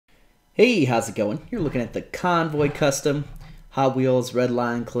Hey, how's it going? You're looking at the Convoy Custom Hot Wheels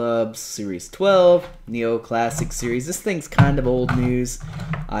Redline Club Series 12 Neo Classic Series. This thing's kind of old news.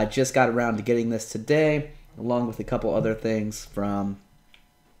 I just got around to getting this today, along with a couple other things from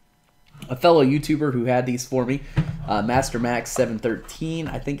a fellow YouTuber who had these for me. Master Max 713,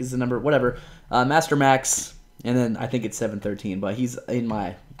 I think is the number, whatever. Master Max, and then I think it's 713, but he's in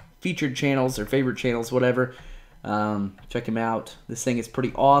my featured channels or favorite channels, whatever. Check him out. This thing is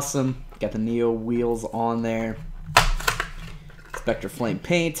pretty awesome. Got the Neo wheels on there. Spectre flame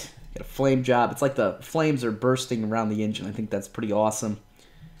paint. Got a flame job. It's like the flames are bursting around the engine. I think that's pretty awesome.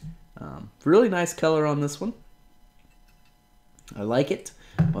 Really nice color on this one. I like it.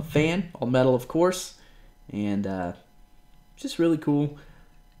 I'm a fan. All metal, of course. And just really cool.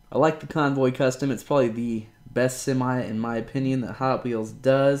 I like the Convoy Custom. It's probably the best semi, in my opinion, that Hot Wheels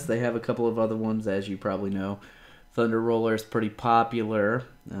does. They have a couple of other ones, as you probably know. Thunder Roller is pretty popular.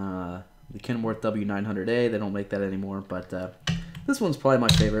 The Kenworth W900A, they don't make that anymore, but this one's probably my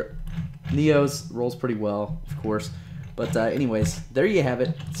favorite. Neo's rolls pretty well, of course. But anyways, there you have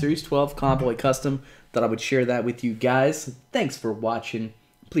it. Series 12 Convoy Custom. Thought I would share that with you guys. Thanks for watching.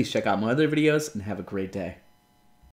 Please check out my other videos and have a great day.